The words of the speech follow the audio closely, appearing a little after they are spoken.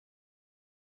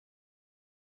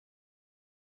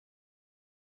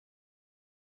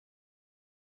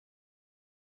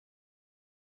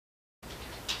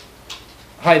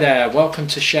Hi there, welcome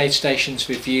to Shade Station's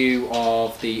review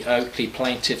of the Oakley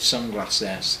Plaintiff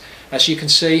sunglasses. As you can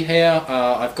see here,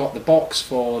 I've got the box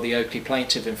for the Oakley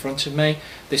Plaintiff in front of me.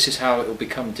 This is how it will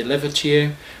become delivered to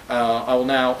you. I will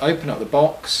now open up the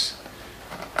box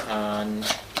and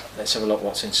let's have a look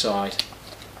what's inside.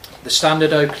 The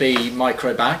standard Oakley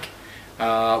micro bag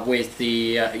with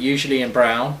the usually in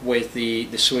brown with the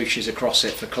swooshes across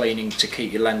it for cleaning, to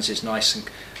keep your lenses nice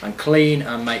and clean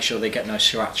and make sure they get no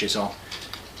scratches on.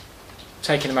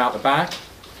 Taking them out the bag,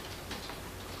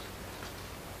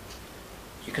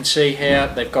 you can see here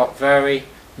they've got very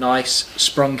nice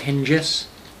sprung hinges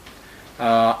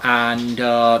and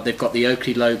they've got the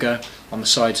Oakley logo on the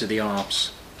sides of the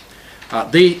arms.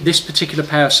 This particular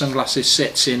pair of sunglasses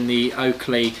sits in the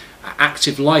Oakley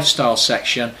active lifestyle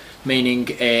section, meaning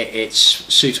it's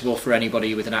suitable for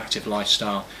anybody with an active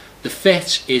lifestyle. The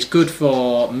fit is good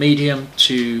for medium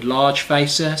to large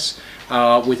faces,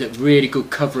 with a really good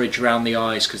coverage around the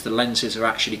eyes because the lenses are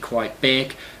actually quite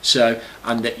big,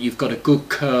 and that you've got a good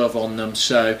curve on them,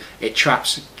 so it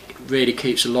really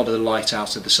keeps a lot of the light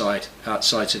out of the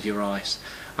sides of your eyes.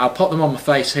 I'll pop them on my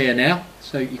face here now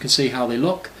so you can see how they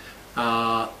look.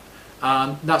 And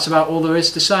that's about all there is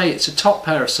to say. It's a top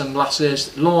pair of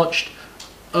sunglasses, launched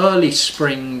early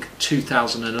spring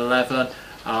 2011.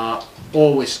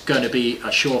 Always going to be a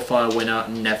surefire winner,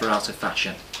 never out of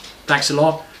fashion. Thanks a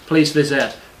lot. Please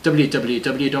visit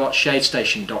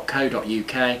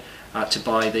www.shadestation.co.uk to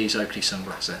buy these Oakley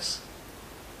sunglasses.